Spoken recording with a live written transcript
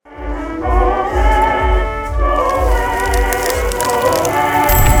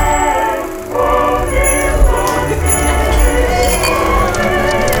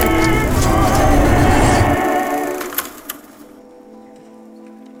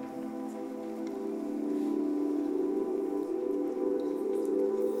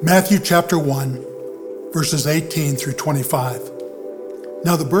Matthew chapter 1, verses 18 through 25.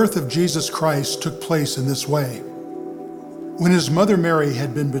 Now the birth of Jesus Christ took place in this way. When his mother Mary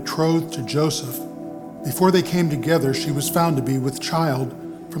had been betrothed to Joseph, before they came together, she was found to be with child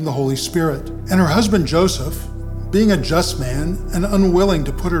from the Holy Spirit. And her husband Joseph, being a just man and unwilling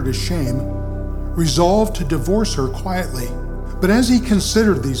to put her to shame, resolved to divorce her quietly. But as he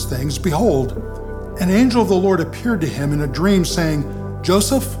considered these things, behold, an angel of the Lord appeared to him in a dream, saying,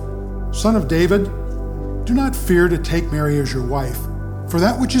 Joseph, son of David, do not fear to take Mary as your wife, for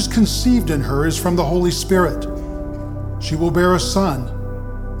that which is conceived in her is from the Holy Spirit. She will bear a son,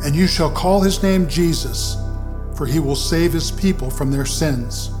 and you shall call his name Jesus, for he will save his people from their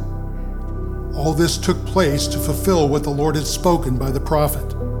sins. All this took place to fulfill what the Lord had spoken by the prophet.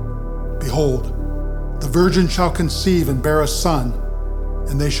 Behold, the virgin shall conceive and bear a son,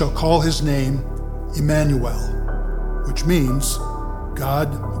 and they shall call his name Emmanuel, which means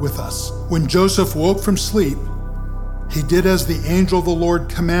God with us. When Joseph woke from sleep, he did as the angel of the Lord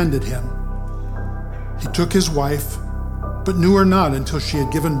commanded him. He took his wife, but knew her not until she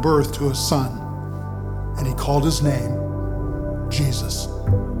had given birth to a son, and he called his name Jesus.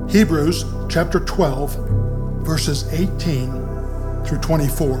 Hebrews chapter 12, verses 18 through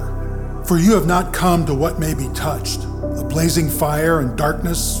 24. For you have not come to what may be touched, a blazing fire and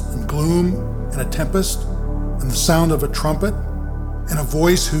darkness and gloom and a tempest and the sound of a trumpet, and a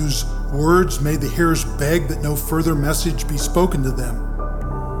voice whose words made the hearers beg that no further message be spoken to them.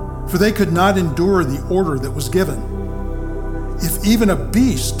 For they could not endure the order that was given. If even a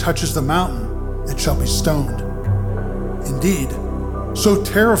beast touches the mountain, it shall be stoned. Indeed, so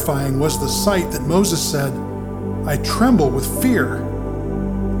terrifying was the sight that Moses said, I tremble with fear.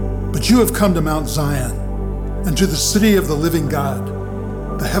 But you have come to Mount Zion, and to the city of the living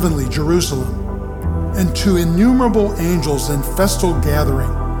God, the heavenly Jerusalem, and to innumerable angels in festal gathering,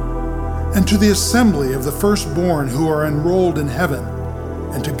 and to the assembly of the firstborn who are enrolled in heaven,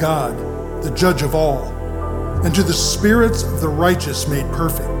 and to God, the judge of all, and to the spirits of the righteous made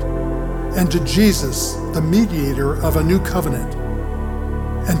perfect, and to Jesus, the mediator of a new covenant,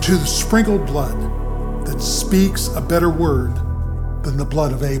 and to the sprinkled blood that speaks a better word than the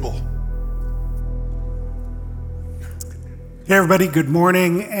blood of Abel. Hey everybody, good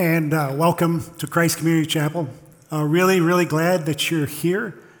morning and welcome to Christ Community Chapel. Really glad that you're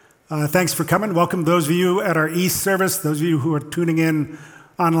here. Thanks for coming. Welcome those of you at our East service, those of you who are tuning in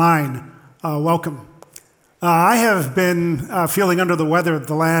online. Welcome. I have been feeling under the weather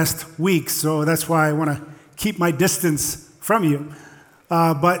the last week, so that's why I want to keep my distance from you.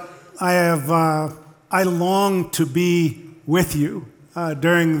 But I long to be with you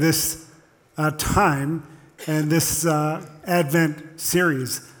during this time and this Advent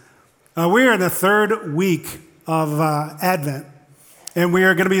series. We are in the third week of Advent, and we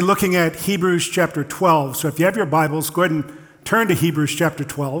are going to be looking at Hebrews chapter 12. So if you have your Bibles, go ahead and turn to Hebrews chapter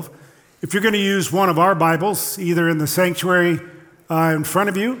 12. If you're going to use one of our Bibles, either in the sanctuary in front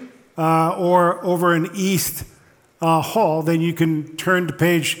of you or over in East Hall, then you can turn to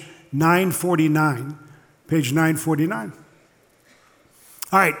page 949. Page 949.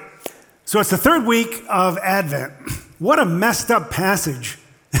 All right. So it's the third week of Advent. What a messed up passage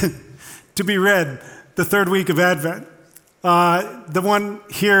to be read the third week of Advent. The one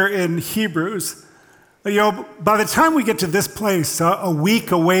here in Hebrews. By the time we get to this place, a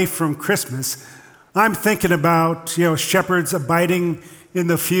week away from Christmas, I'm thinking about, shepherds abiding in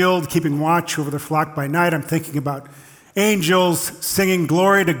the field, keeping watch over the flock by night. I'm thinking about angels singing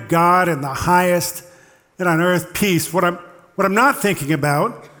glory to God in the highest, and on earth peace. What I'm not thinking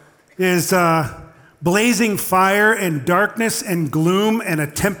about is blazing fire and darkness and gloom and a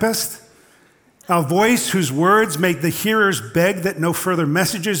tempest, a voice whose words make the hearers beg that no further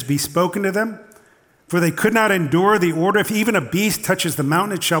messages be spoken to them, for they could not endure the order, if even a beast touches the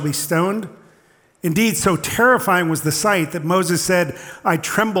mountain, it shall be stoned. Indeed, so terrifying was the sight that Moses said, I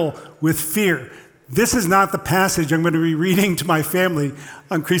tremble with fear. This is not the passage I'm going to be reading to my family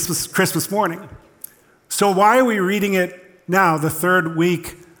on Christmas morning. So why are we reading it now, the third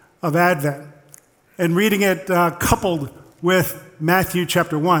week of Advent, and reading it coupled with Matthew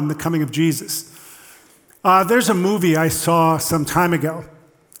chapter 1, the coming of Jesus? There's a movie I saw some time ago.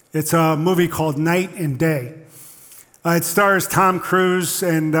 It's a movie called Night and Day. It stars Tom Cruise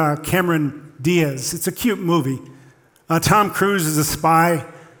and Cameron Diaz. It's a cute movie. Tom Cruise is a spy.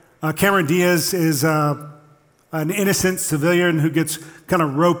 Cameron Diaz is an innocent civilian who gets kind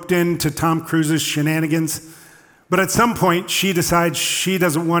of roped into Tom Cruise's shenanigans. But at some point, she decides she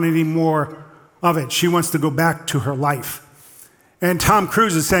doesn't want any more of it. She wants to go back to her life. And Tom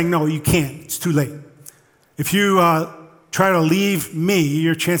Cruise is saying, no, you can't. It's too late. If you try to leave me,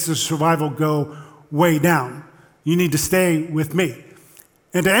 your chances of survival go way down. You need to stay with me.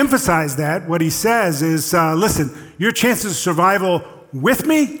 And to emphasize that, what he says is, listen, your chances of survival with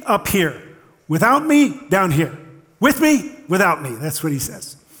me, up here. Without me, down here. With me, without me. That's what he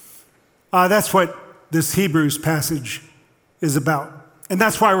says. That's what this Hebrews passage is about. And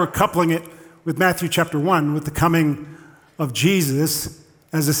that's why we're coupling it with Matthew chapter 1, with the coming of Jesus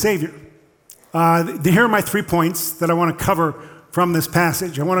as a Savior. Here are my 3 points that I want to cover from this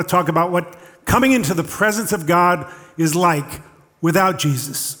passage. I want to talk about what coming into the presence of God is like without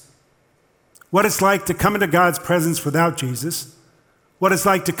Jesus. What it's like to come into God's presence without Jesus. What it's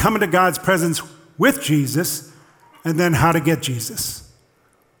like to come into God's presence with Jesus. And then how to get Jesus.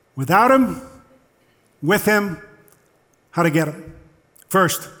 Without him, with him, how to get him.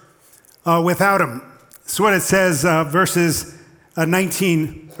 First, without him. That's what it says, verses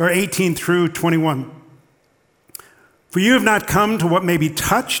 18 through 21. For you have not come to what may be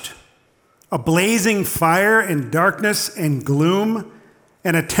touched, a blazing fire and darkness and gloom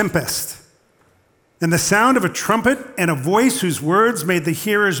and a tempest, and the sound of a trumpet and a voice whose words made the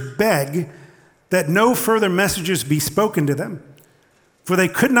hearers beg that no further messages be spoken to them. For they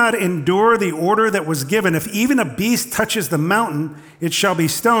could not endure the order that was given. If even a beast touches the mountain, it shall be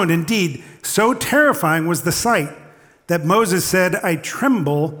stoned. Indeed, so terrifying was the sight that Moses said, I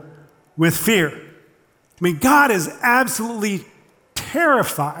tremble with fear. I mean, God is absolutely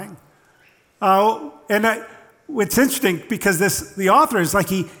terrifying. It's interesting because the author is like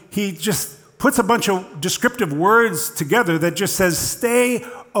he just puts a bunch of descriptive words together that just says, stay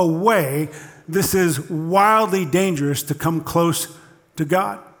away. This is wildly dangerous to come close to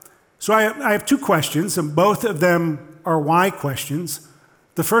God. So I have 2 questions, and both of them are why questions.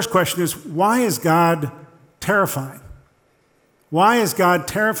 The first question is, why is God terrifying? Why is God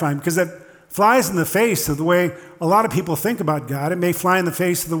terrifying? Because that flies in the face of the way a lot of people think about God. It may fly in the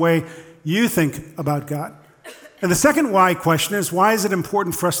face of the way you think about God. And the second why question is, why is it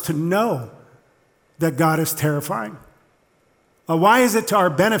important for us to know that God is terrifying? Why is it to our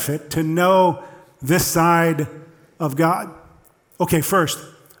benefit to know this side of God? Okay, first,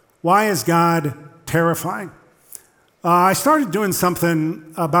 why is God terrifying? I started doing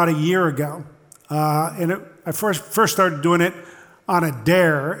something about a year ago, I first started doing it on a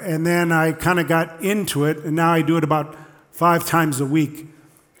dare, and then I kind of got into it, and now I do it about 5 times a week.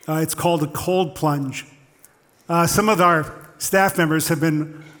 It's called a cold plunge. Some of our staff members have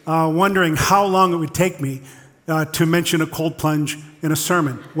been wondering how long it would take me to mention a cold plunge in a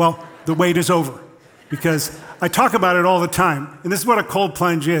sermon. Well, the wait is over, because I talk about it all the time. And this is what a cold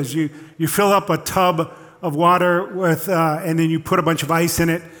plunge is. You fill up a tub of water with, and then you put a bunch of ice in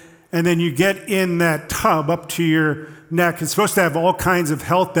it, and then you get in that tub up to your neck. It's supposed to have all kinds of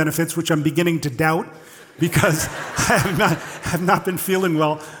health benefits, which I'm beginning to doubt, because I have not been feeling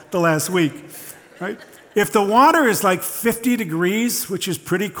well the last week. Right? If the water is like 50 degrees, which is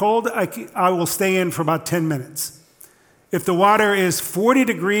pretty cold, I will stay in for about 10 minutes. If the water is 40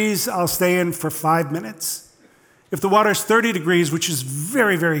 degrees, I'll stay in for 5 minutes. If the water is 30 degrees, which is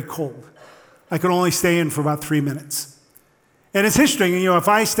very, very cold, I can only stay in for about 3 minutes. And it's interesting, if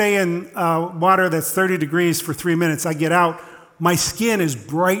I stay in water that's 30 degrees for 3 minutes, I get out, my skin is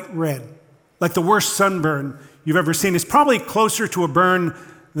bright red, like the worst sunburn you've ever seen. It's probably closer to a burn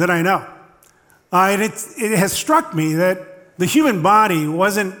than I know. And it has struck me that the human body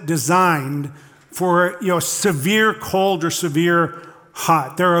wasn't designed for severe cold or severe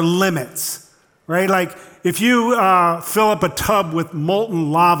hot. There are limits, right? Like if you fill up a tub with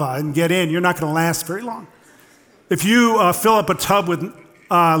molten lava and get in, you're not going to last very long. If you fill up a tub with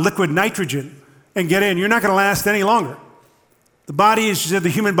liquid nitrogen and get in, you're not going to last any longer.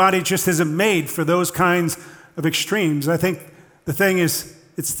 The human body just isn't made for those kinds of extremes. I think the thing is,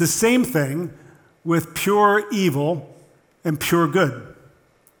 it's the same thing with pure evil and pure good.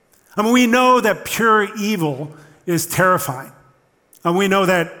 I mean, we know that pure evil is terrifying. And we know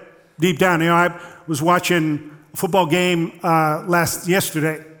that deep down. I was watching a football game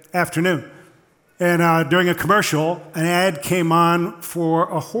yesterday afternoon. And during a commercial, an ad came on for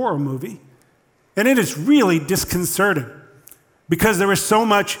a horror movie. And it is really disconcerting because there is so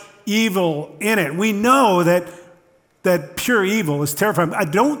much evil in it. We know that pure evil is terrifying. I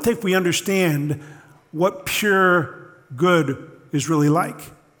don't think we understand what pure good is really like.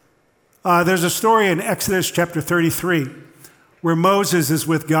 There's a story in Exodus chapter 33 where Moses is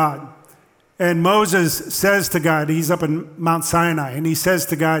with God. And Moses says to God, he's up in Mount Sinai, and he says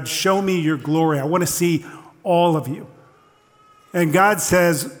to God, show me your glory. I want to see all of you. And God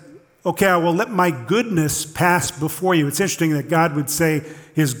says, okay, I will let my goodness pass before you. It's interesting that God would say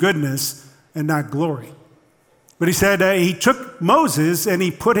his goodness and not glory. But he said he took Moses and he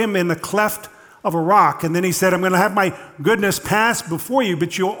put him in the cleft of a rock. And then he said, I'm going to have my goodness pass before you,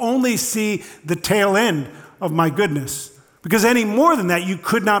 but you'll only see the tail end of my goodness. Because any more than that, you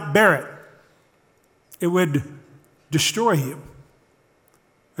could not bear it. It would destroy you.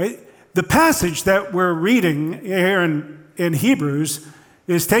 Right? The passage that we're reading here in Hebrews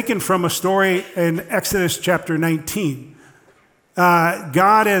is taken from a story in Exodus chapter 19.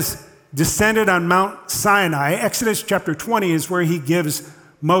 God has descended on Mount Sinai. Exodus chapter 20 is where he gives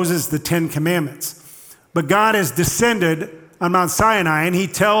Moses the 10 commandments. But God has descended on Mount Sinai and he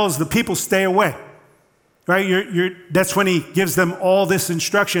tells the people, stay away. Right? That's when he gives them all this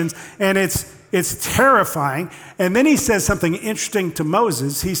instructions, and it's terrifying. And then he says something interesting to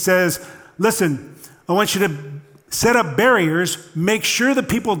Moses. He says, listen, I want you to set up barriers. Make sure the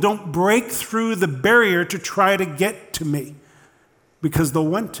people don't break through the barrier to try to get to me, because they'll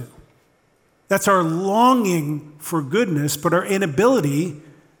want to. That's our longing for goodness, but our inability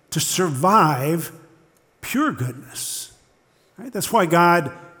to survive pure goodness. Right? That's why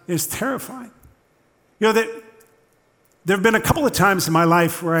God is terrifying. You know, there have been a couple of times in my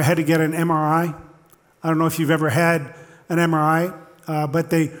life where I had to get an MRI. I don't know if you've ever had an MRI, but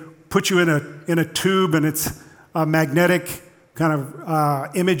they put you in a tube, and it's a magnetic kind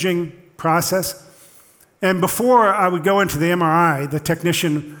of imaging process. And before I would go into the MRI, the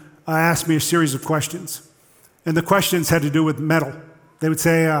technician asked me a series of questions. And the questions had to do with metal. They would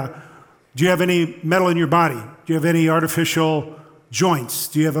say, do you have any metal in your body? Do you have any artificial joints?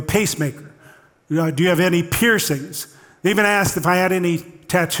 Do you have a pacemaker? Do you have any piercings? They even asked if I had any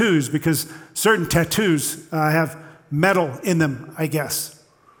tattoos, because certain tattoos have metal in them, I guess.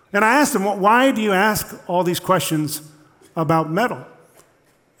 And I asked them, why do you ask all these questions about metal?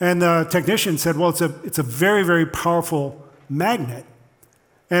 And the technician said, well, it's a very, very powerful magnet.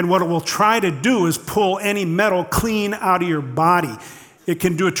 And what it will try to do is pull any metal clean out of your body. It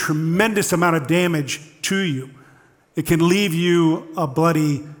can do a tremendous amount of damage to you. It can leave you a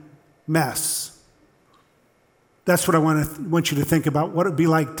bloody mess. That's what I want you to think about, what it would be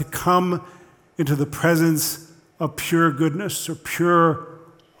like to come into the presence of pure goodness or pure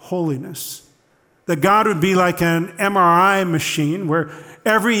holiness. That God would be like an MRI machine where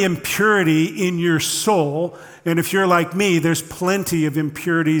every impurity in your soul, and if you're like me, there's plenty of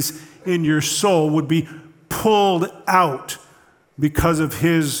impurities in your soul, would be pulled out because of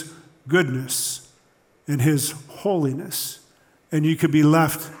his goodness and his holiness. And you could be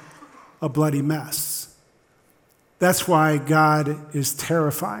left a bloody mess. That's why God is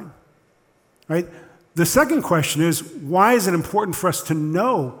terrifying, right? The second question is, why is it important for us to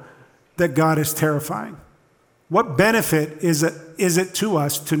know that God is terrifying? What benefit is it to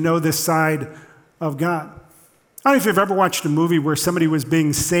us to know this side of God? I don't know if you've ever watched a movie where somebody was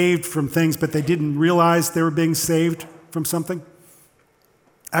being saved from things, but they didn't realize they were being saved from something.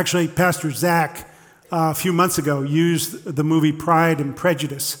 Actually, Pastor Zach, a few months ago, used the movie Pride and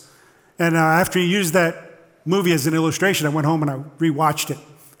Prejudice. And after he used that movie as an illustration, I went home and I rewatched it.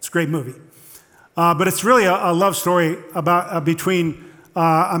 It's a great movie. But it's really a love story between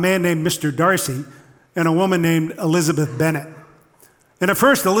a man named Mr. Darcy and a woman named Elizabeth Bennet. And at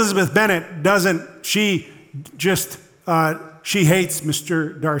first, Elizabeth Bennet she hates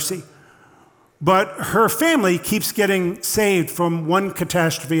Mr. Darcy. But her family keeps getting saved from one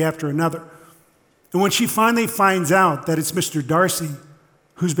catastrophe after another. And when she finally finds out that it's Mr. Darcy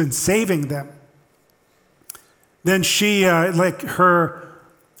who's been saving them, then she, her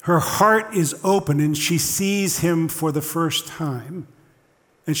heart is open and she sees him for the first time,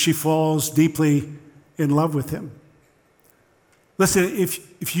 and she falls deeply in love with him. Listen,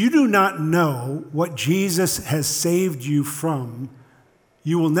 if you do not know what Jesus has saved you from,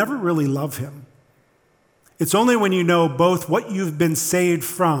 you will never really love him. It's only when you know both what you've been saved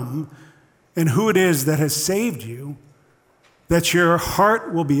from and who it is that has saved you that your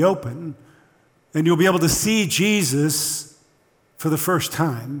heart will be open and you'll be able to see Jesus for the first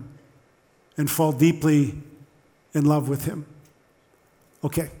time and fall deeply in love with him.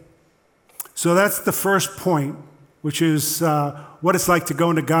 Okay, so that's the first point, which is what it's like to go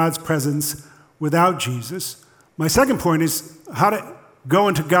into God's presence without Jesus. My second point is how to go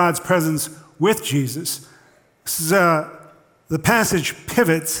into God's presence with Jesus. This is, the passage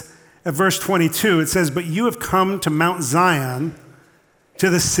pivots at verse 22. It says, "But you have come to Mount Zion, to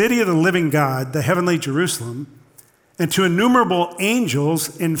the city of the living God, the heavenly Jerusalem, and to innumerable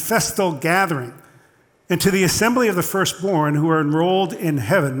angels in festal gathering, and to the assembly of the firstborn who are enrolled in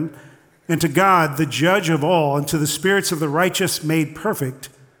heaven, and to God, the judge of all, and to the spirits of the righteous made perfect,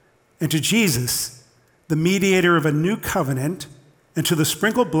 and to Jesus, the mediator of a new covenant, and to the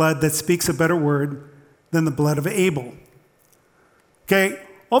sprinkled blood that speaks a better word than the blood of Abel. Okay,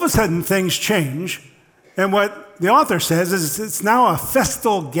 all of a sudden things change, and what the author says is it's now a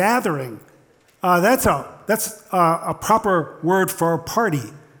festal gathering. That's a proper word for a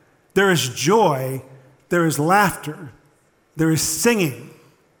party. There is joy, there is laughter, there is singing,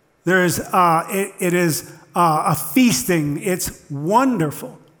 there is it is a feasting. It's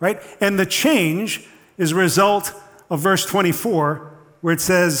wonderful, right? And the change is a result of verse 24, where it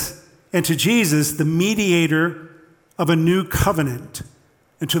says, "And to Jesus, the mediator of a new covenant,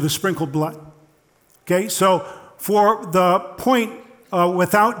 and to the sprinkled blood." Okay, so for the point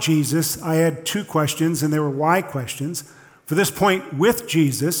without Jesus, I had two questions, and they were why questions. For this point with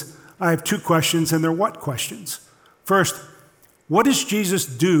Jesus, I have two questions, and they're what questions. First, what does Jesus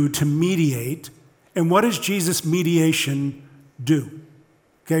do to mediate, and what does Jesus' mediation do?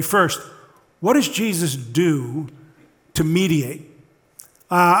 Okay, first, what does Jesus do to mediate?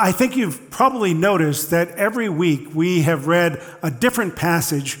 I think you've probably noticed that every week we have read a different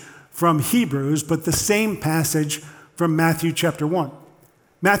passage from Hebrews, but the same passage from Matthew chapter 1.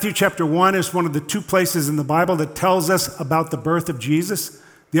 Matthew chapter 1 is one of the two places in the Bible that tells us about the birth of Jesus.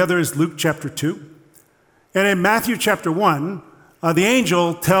 The other is Luke chapter 2. And in Matthew chapter 1, the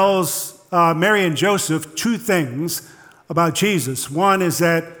angel tells Mary and Joseph two things about Jesus. One is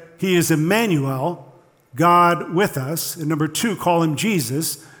that he is Emmanuel, God with us. And number two, call him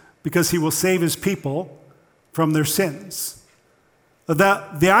Jesus because he will save his people from their sins.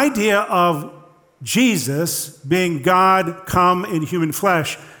 The idea of Jesus being God come in human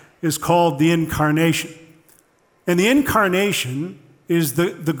flesh is called the Incarnation. And the Incarnation is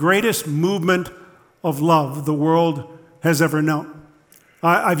the greatest movement of love the world has ever known.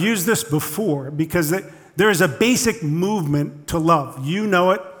 I've used this before because there is a basic movement to love. You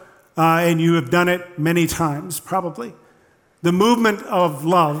know it, and you have done it many times, probably. The movement of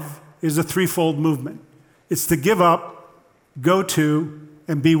love is a threefold movement. It's to give up, go to,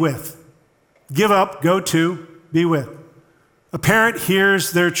 and be with. Give up, go to, be with. A parent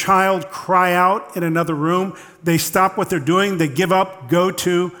hears their child cry out in another room. They stop what they're doing. They give up, go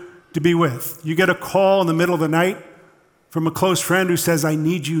to be with. You get a call in the middle of the night from a close friend who says, "I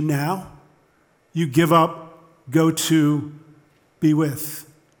need you now." You give up, go to, be with.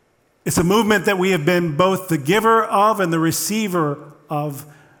 It's a movement that we have been both the giver of and the receiver of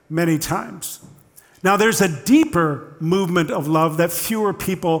many times. Now, there's a deeper movement of love that fewer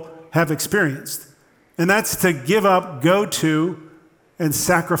people have experienced, and that's to give up, go to, and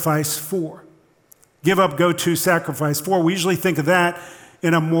sacrifice for. Give up, go to, sacrifice for. We usually think of that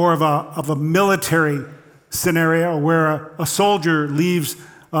in a more of a military scenario where a soldier leaves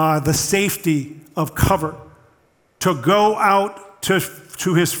the safety of cover to go out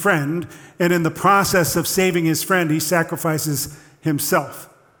to his friend, and in the process of saving his friend, he sacrifices himself.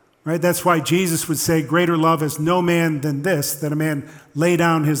 Right? That's why Jesus would say, "Greater love has no man than this, that a man lay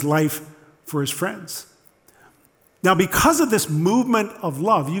down his life for his friends." Now, because of this movement of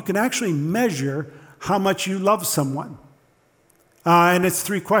love, you can actually measure how much you love someone. And it's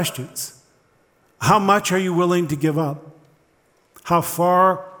three questions. How much are you willing to give up? How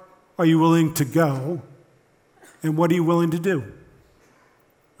far are you willing to go? And what are you willing to do?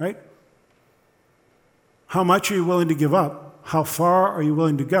 Right? How much are you willing to give up? How far are you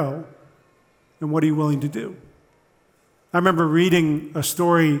willing to go? And what are you willing to do? I remember reading a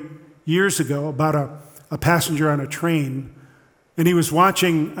story years ago about a passenger on a train, and he was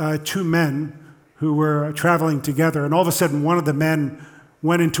watching two men who were traveling together, and all of a sudden one of the men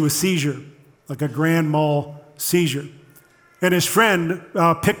went into a seizure, like a grand mal seizure. And his friend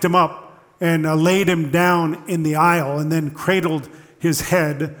picked him up and laid him down in the aisle and then cradled his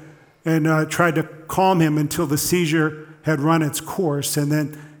head and tried to calm him until the seizure had run its course, and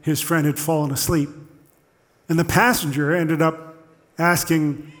then his friend had fallen asleep. And the passenger ended up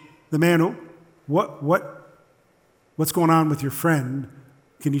asking the man, what's going on with your friend?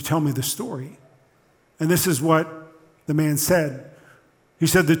 Can you tell me the story? And this is what the man said. He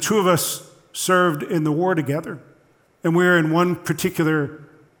said, "The two of us served in the war together, and we were in one particular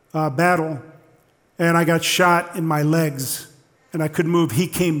battle, and I got shot in my legs, and I couldn't move. He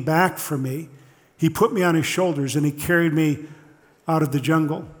came back for me. He put me on his shoulders, and he carried me out of the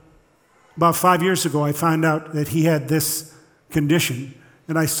jungle. About 5 years ago, I found out that he had this condition,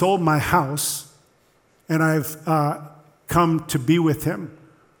 and I sold my house, and I've come to be with him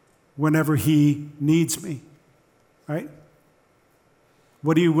whenever he needs me." Right?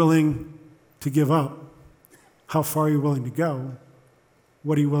 What are you willing to give up? How far are you willing to go?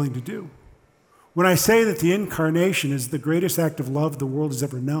 What are you willing to do? When I say that the Incarnation is the greatest act of love the world has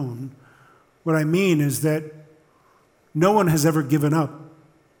ever known, what I mean is that no one has ever given up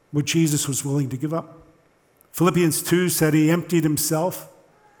what Jesus was willing to give up. Philippians 2 said he emptied himself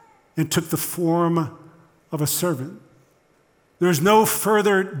and took the form of a servant. There's no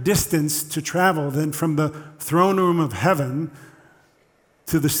further distance to travel than from the throne room of heaven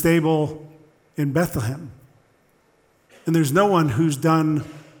to the stable in Bethlehem. And there's no one who's done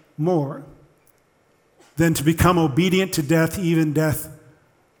more than to become obedient to death, even death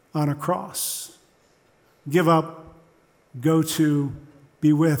on a cross. Give up, go to,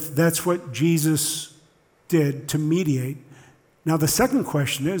 be with. That's what Jesus did to mediate. Now, the second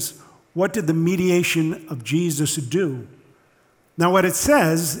question is, what did the mediation of Jesus do? Now, what it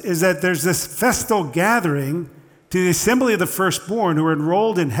says is that there's this festal gathering to the assembly of the firstborn who are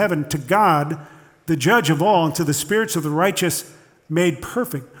enrolled in heaven, to God, the judge of all, and to the spirits of the righteous made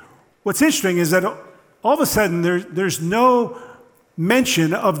perfect. What's interesting is that all of a sudden there's no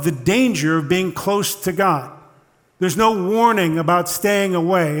mention of the danger of being close to God. There's no warning about staying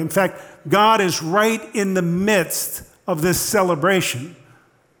away. In fact, God is right in the midst of this celebration.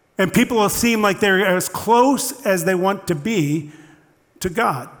 And people will seem like they're as close as they want to be to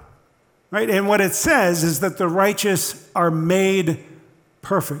God. Right? And what it says is that the righteous are made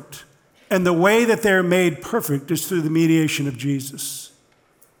perfect. And the way that they're made perfect is through the mediation of Jesus.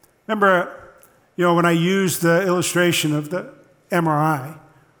 Remember, when I used the illustration of the MRI,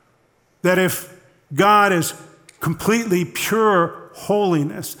 that if God is completely pure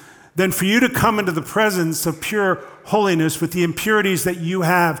holiness, then for you to come into the presence of pure holiness with the impurities that you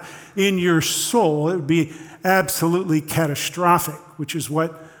have in your soul, it would be absolutely catastrophic, which is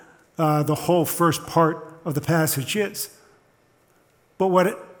what the whole first part of the passage is.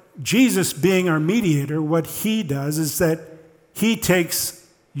 But Jesus being our mediator, what he does is that he takes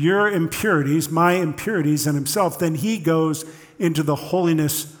your impurities, my impurities, and himself, then he goes into the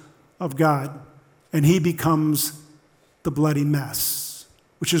holiness of God, and he becomes the bloody mess,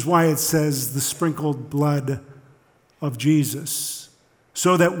 which is why it says the sprinkled blood of Jesus,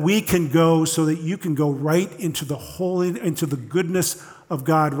 so that we can go, so that you can go right into the goodness of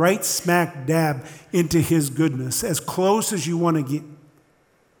God, right smack dab into his goodness, as close as you want to get,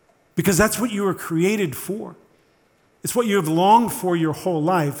 because that's what you were created for. It's what you have longed for your whole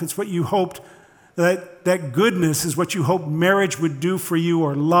life. It's what you hoped, that goodness is what you hoped marriage would do for you,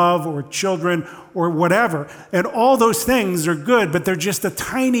 or love, or children, or whatever. And all those things are good, but they're just a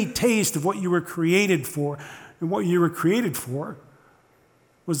tiny taste of what you were created for. And what you were created for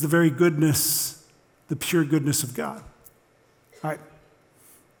was the very goodness, the pure goodness of God. All right.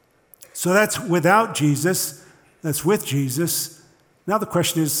 So that's without Jesus. That's with Jesus. Now the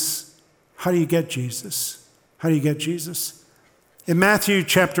question is, how do you get Jesus? How do you get Jesus? In Matthew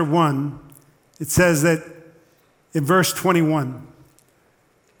chapter 1, it says that in verse 21,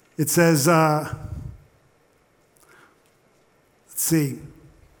 it says, let's see.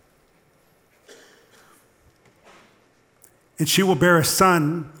 And she will bear a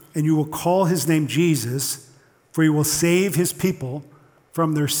son, and you will call his name Jesus, for he will save his people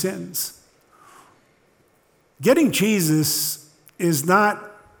from their sins. Getting Jesus is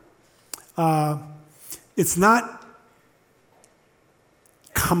not, it's not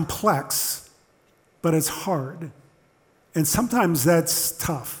complex, but it's hard. And sometimes that's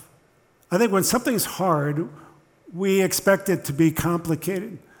tough. I think when something's hard, we expect it to be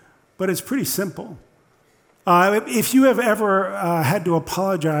complicated, but it's pretty simple. If you have ever had to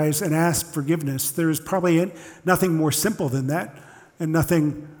apologize and ask forgiveness, there's probably nothing more simple than that and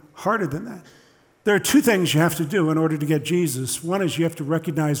nothing harder than that. There are two things you have to do in order to get Jesus. One is you have to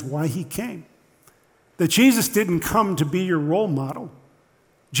recognize why he came. That Jesus didn't come to be your role model.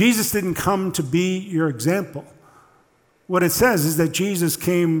 Jesus didn't come to be your example. What it says is that Jesus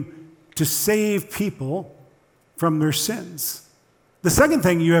came to save people from their sins. The second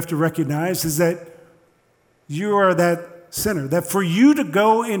thing you have to recognize is that you are that sinner, that for you to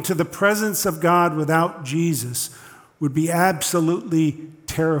go into the presence of God without Jesus would be absolutely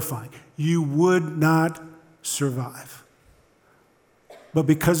terrifying. You would not survive. But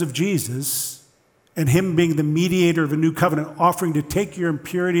because of Jesus and him being the mediator of a new covenant, offering to take your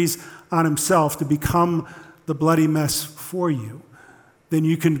impurities on himself to become the bloody mess for you, then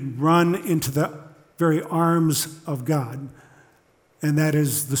you can run into the very arms of God. And that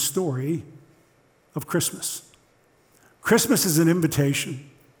is the story of Christmas. Christmas is an invitation.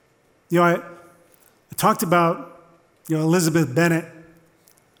 I talked about Elizabeth Bennet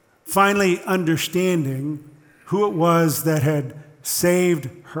finally understanding who it was that had saved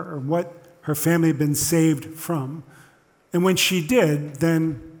her, what her family had been saved from. And when she did,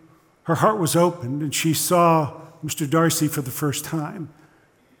 then her heart was opened and she saw Mr. Darcy for the first time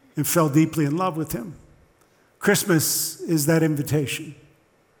and fell deeply in love with him. Christmas is that invitation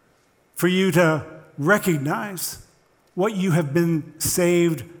for you to recognize what you have been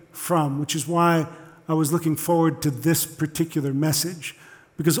saved from, which is why I was looking forward to this particular message.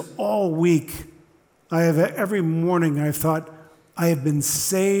 Because all week, every morning I've thought, I have been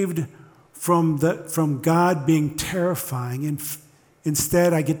saved from God being terrifying, and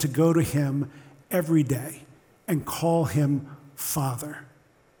instead I get to go to him every day and call him Father.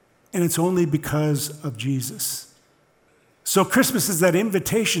 And it's only because of Jesus. So Christmas is that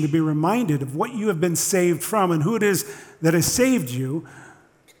invitation to be reminded of what you have been saved from and who it is that has saved you,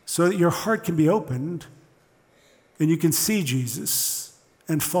 so that your heart can be opened and you can see Jesus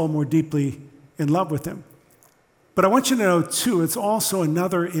and fall more deeply in love with him. But I want you to know, too, it's also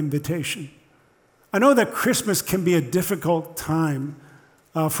another invitation. I know that Christmas can be a difficult time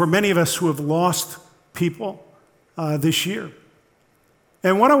for many of us who have lost people this year.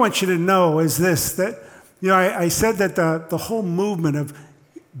 And what I want you to know is this, that I said that the whole movement of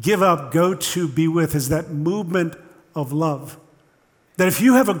give up, go to, be with is that movement of love. That if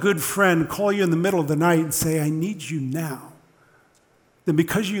you have a good friend call you in the middle of the night and say, I need you now, then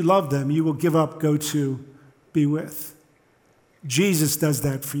because you love them, you will give up, go to, be with. Jesus does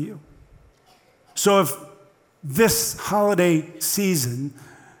that for you. So if this holiday season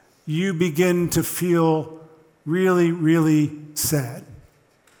you begin to feel really, really sad,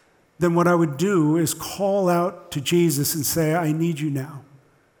 then what I would do is call out to Jesus and say, I need you now.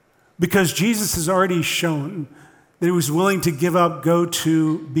 Because Jesus has already shown that he was willing to give up, go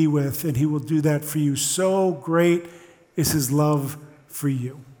to, be with, and he will do that for you. So great is his love for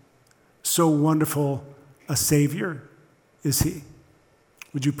you. So wonderful a Savior is he.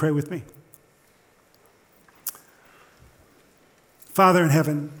 Would you pray with me? Father in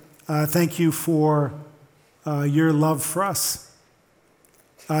heaven, thank you for your love for us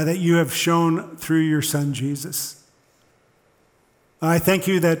that you have shown through your Son, Jesus. I thank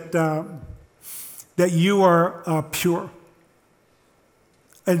you that you are pure.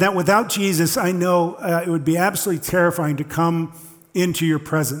 And that without Jesus, I know it would be absolutely terrifying to come into your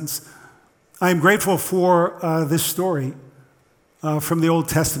presence. I'm grateful for this story from the Old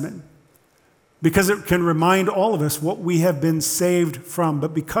Testament, because it can remind all of us what we have been saved from.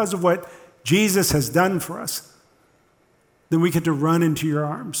 But because of what Jesus has done for us, then we get to run into your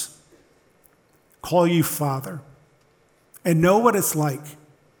arms, call you Father, and know what it's like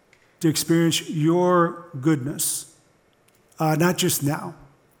to experience your goodness, not just now,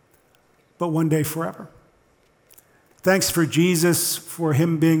 but one day forever. Thanks for Jesus, for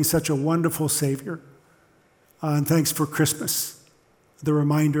him being such a wonderful Savior. And thanks for Christmas, the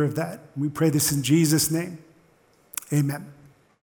reminder of that. We pray this in Jesus' name. Amen.